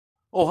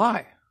Oh,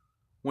 hi.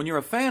 When you're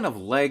a fan of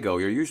Lego,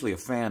 you're usually a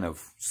fan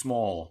of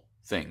small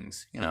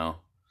things,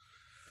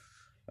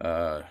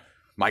 uh,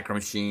 micro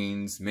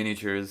machines,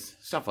 miniatures,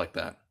 stuff like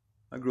that.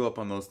 I grew up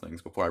on those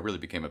things before I really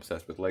became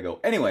obsessed with Lego.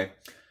 Anyway,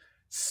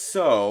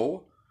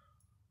 so,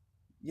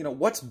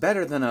 what's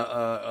better than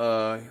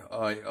a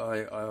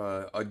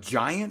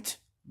giant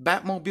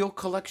Batmobile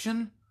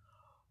collection?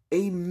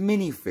 A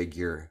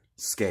minifigure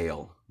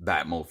scale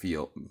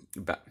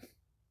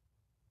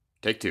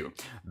Take two.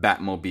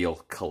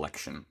 Batmobile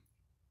collection.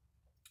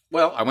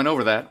 Well, I went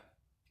over that.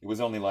 It was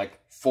only like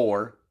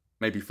 4,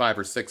 maybe 5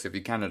 or 6 if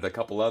you counted a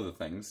couple other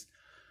things.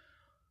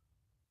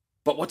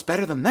 But what's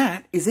better than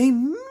that is a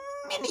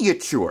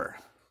miniature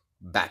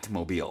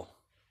Batmobile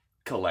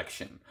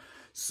collection.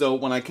 So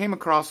when I came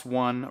across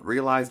one,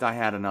 realized I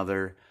had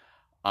another,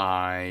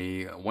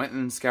 I went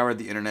and scoured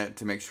the internet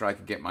to make sure I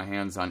could get my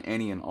hands on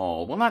any and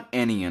all. Well, not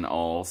any and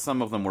all.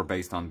 Some of them were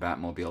based on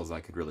Batmobiles I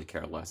could really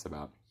care less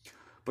about.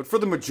 But for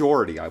the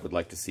majority, I would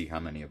like to see how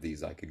many of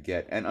these I could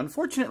get. And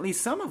unfortunately,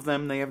 some of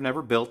them they have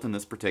never built in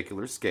this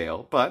particular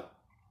scale, but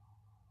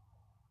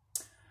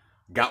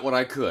got what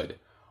I could.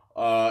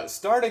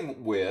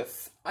 Starting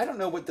with, I don't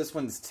know what this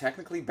one's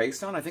technically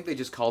based on. I think they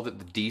just called it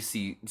the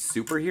DC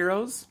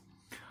Superheroes.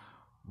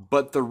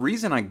 But the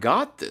reason I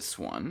got this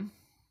one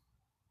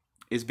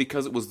is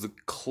because it was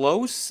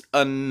close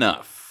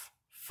enough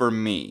for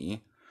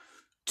me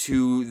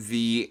to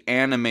the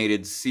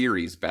animated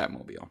series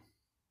Batmobile.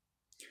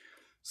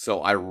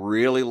 So I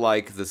really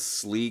like the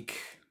sleek,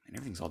 and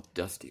everything's all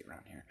dusty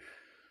around here.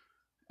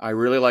 I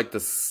really like the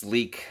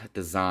sleek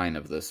design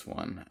of this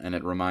one, and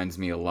it reminds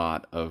me a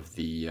lot of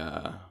the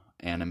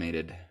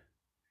animated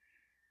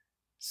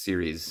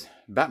series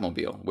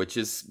Batmobile, which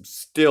is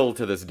still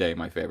to this day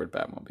my favorite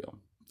Batmobile.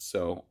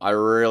 So I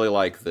really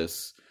like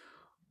this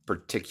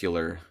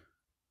particular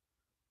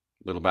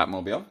little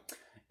Batmobile.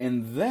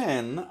 And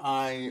then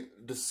I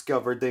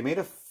discovered they made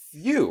a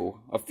few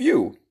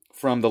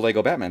from the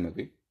Lego Batman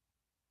movie.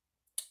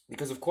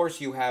 Because of course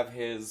you have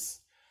his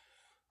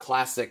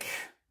classic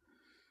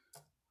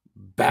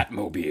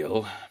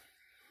Batmobile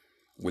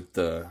with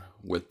the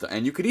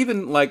and you could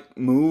even like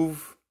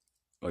move.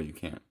 Oh, you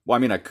can't. Well, I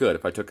mean I could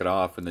if I took it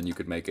off and then you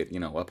could make it,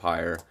 up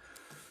higher.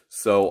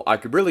 So I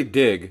could really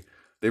dig.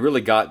 They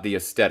really got the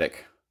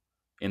aesthetic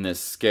in this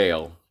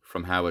scale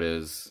from how it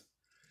is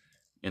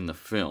in the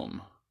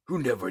film. Who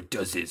never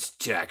does his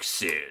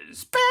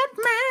taxes?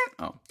 Batman.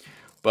 Oh.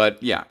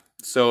 But yeah.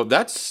 So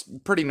that's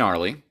pretty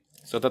gnarly.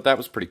 So I thought that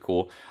was pretty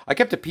cool. I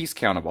kept a piece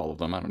count of all of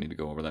them. I don't need to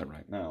go over that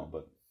right now,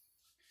 but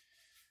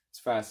it's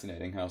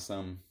fascinating how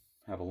some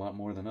have a lot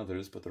more than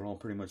others, but they're all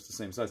pretty much the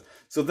same size.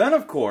 So then,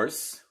 of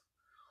course,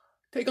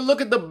 take a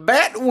look at the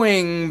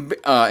Batwing,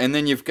 and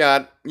then you've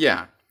got,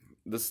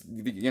 this,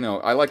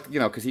 I like,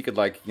 because he could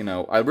like,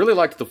 I really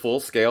liked the full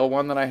scale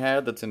one that I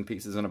had that's in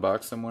pieces in a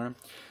box somewhere,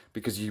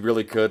 because you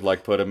really could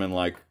like put him in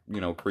like,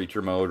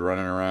 creature mode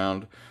running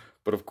around.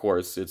 But of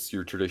course, it's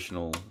your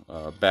traditional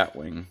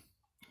Batwing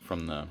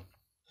from the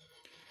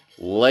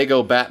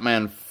Lego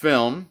Batman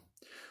film,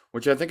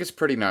 which I think is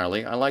pretty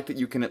gnarly. I like that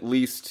you can at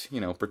least,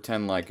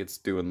 pretend like it's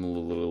doing the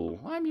little,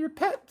 I'm your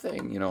pet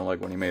thing, like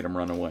when he made him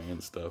run away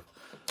and stuff.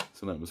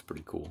 So that was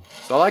pretty cool.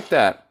 So I like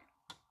that.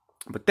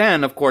 But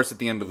then, of course, at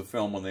the end of the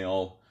film, when they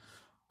all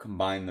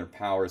combined their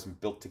powers and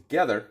built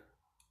together,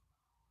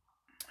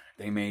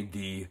 they made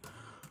the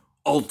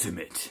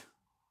ultimate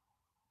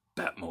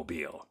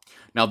Batmobile.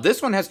 Now,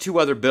 this one has 2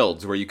 other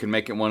builds where you can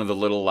make it one of the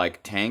little,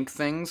 like, tank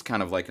things,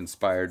 kind of like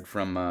inspired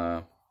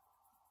from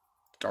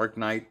Dark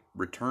Knight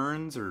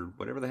Returns or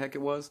whatever the heck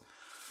it was.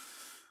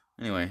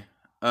 Anyway,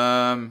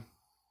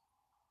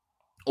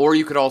 or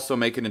you could also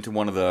make it into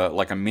one of the,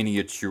 like a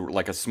miniature,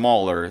 like a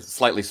smaller,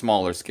 slightly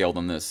smaller scale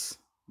than this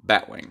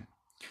Batwing.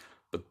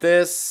 But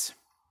this,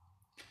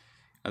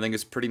 I think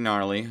is pretty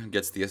gnarly. It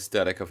gets the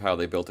aesthetic of how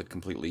they built it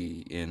completely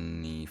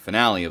in the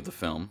finale of the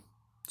film.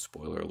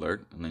 Spoiler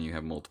alert. And then you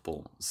have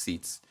multiple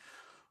seats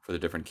for the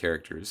different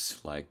characters,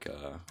 like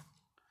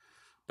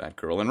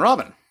Batgirl and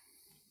Robin.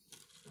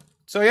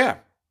 So yeah,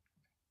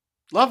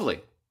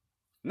 lovely.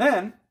 And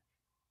then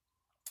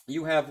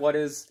you have what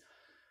is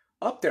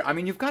up there. I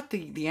mean, you've got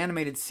the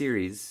animated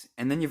series,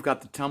 and then you've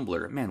got the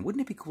tumbler. Man,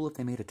 wouldn't it be cool if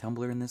they made a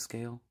tumbler in this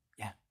scale?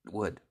 Yeah, it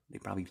would. They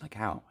probably, like,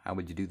 how? How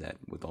would you do that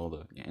with all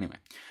the... Yeah, anyway.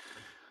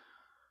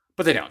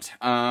 But they don't.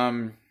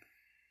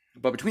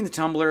 But between the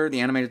tumbler, the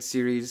animated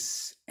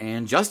series,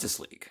 and Justice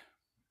League,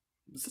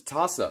 it's a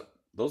toss-up.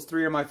 Those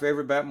 3 are my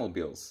favorite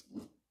Batmobiles.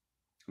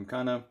 I'm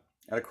kind of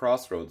at a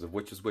crossroads of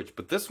which is which.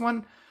 But this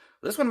one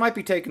might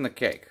be taking the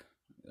cake.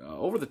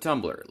 Over the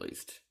tumbler, at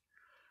least.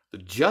 The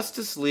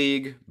Justice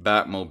League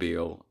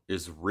Batmobile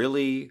is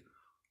really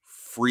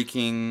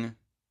freaking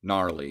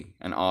gnarly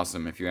and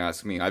awesome, if you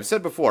ask me. I've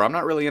said before, I'm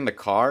not really into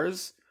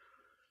cars,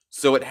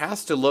 so it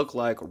has to look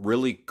like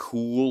really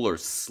cool or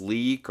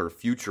sleek or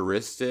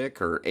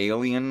futuristic or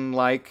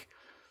alien-like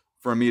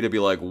for me to be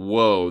like,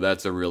 whoa,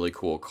 that's a really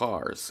cool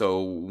car.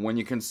 So when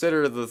you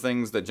consider the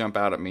things that jump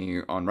out at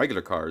me on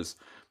regular cars,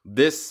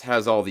 this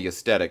has all the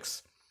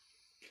aesthetics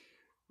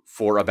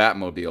for a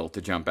Batmobile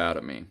to jump out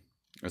at me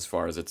as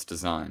far as its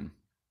design.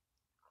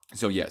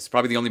 So yes,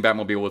 probably the only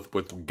Batmobile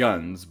with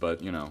guns,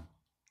 but you know,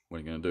 what are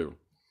you gonna do?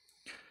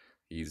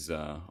 He's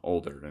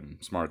older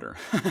and smarter.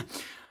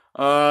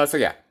 So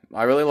yeah,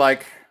 I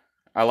like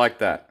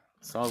that.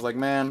 So I was like,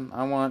 man,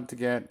 I want to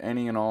get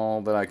any and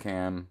all that I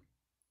can.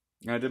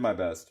 And I did my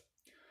best.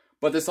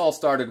 But this all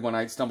started when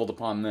I stumbled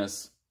upon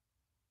this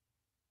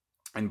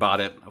and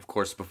bought it, of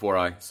course, before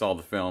I saw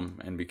the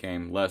film and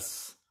became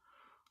less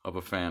of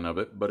a fan of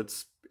it. But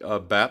it's a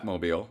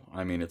Batmobile.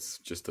 I mean, it's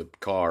just a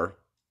car.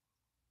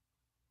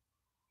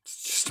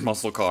 It's just a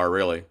muscle car,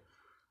 really.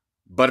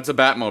 But it's a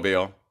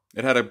Batmobile.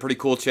 It had a pretty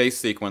cool chase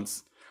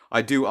sequence.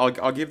 I'll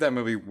give that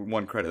movie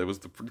one credit. It was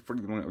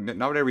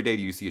not every day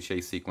do you see a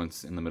chase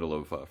sequence in the middle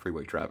of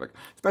freeway traffic,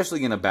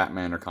 especially in a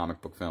Batman or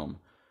comic book film.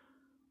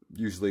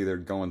 Usually they're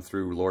going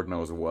through Lord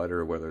knows what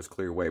or where there's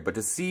clear way. But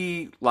to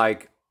see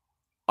like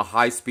a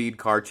high-speed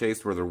car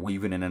chase where they're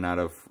weaving in and out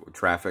of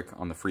traffic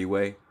on the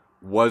freeway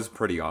was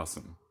pretty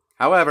awesome.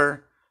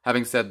 However,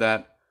 having said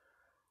that,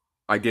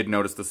 I did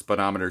notice the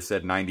speedometer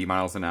said 90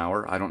 miles an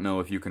hour. I don't know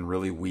if you can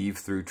really weave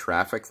through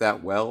traffic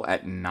that well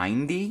at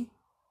 90.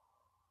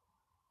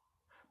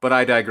 But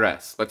I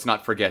digress. Let's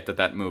not forget that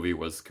that movie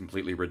was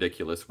completely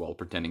ridiculous while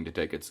pretending to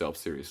take itself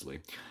seriously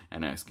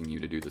and asking you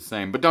to do the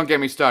same. But don't get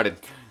me started.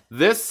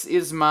 This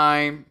is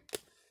my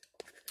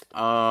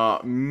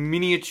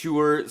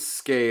miniature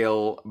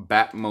scale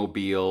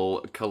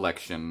Batmobile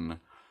collection.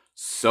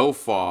 So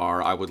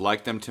far, I would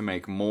like them to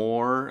make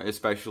more,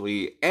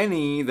 especially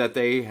any that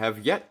they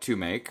have yet to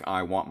make.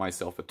 I want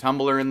myself a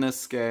tumbler in this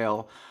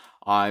scale.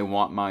 I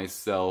want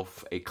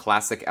myself a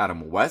classic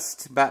Adam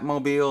West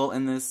Batmobile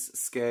in this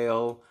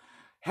scale.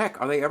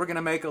 Heck, are they ever going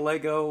to make a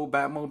Lego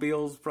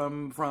Batmobiles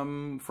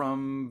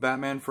from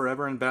Batman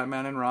Forever and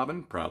Batman and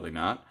Robin? Probably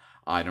not.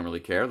 I don't really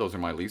care. Those are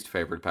my least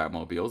favorite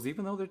Batmobiles,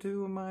 even though they're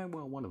two of my,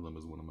 well, one of them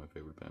is one of my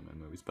favorite Batman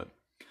movies. But,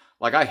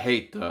 like, I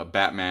hate the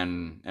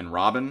Batman and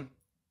Robin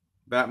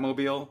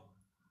Batmobile.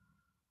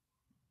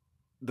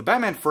 The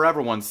Batman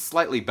Forever one's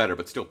slightly better,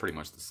 but still pretty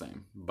much the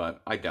same.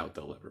 But I doubt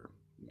they'll ever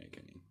make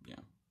any, yeah.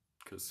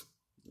 Because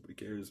nobody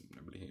cares,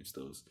 nobody hates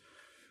those.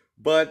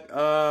 But,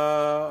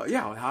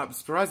 yeah, I'm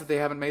surprised that they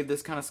haven't made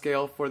this kind of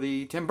scale for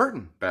the Tim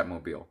Burton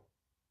Batmobile.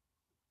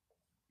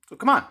 So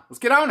come on, let's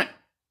get on it.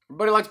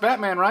 Everybody likes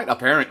Batman, right?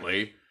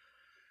 Apparently.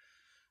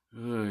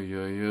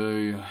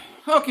 Okie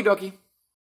dokie.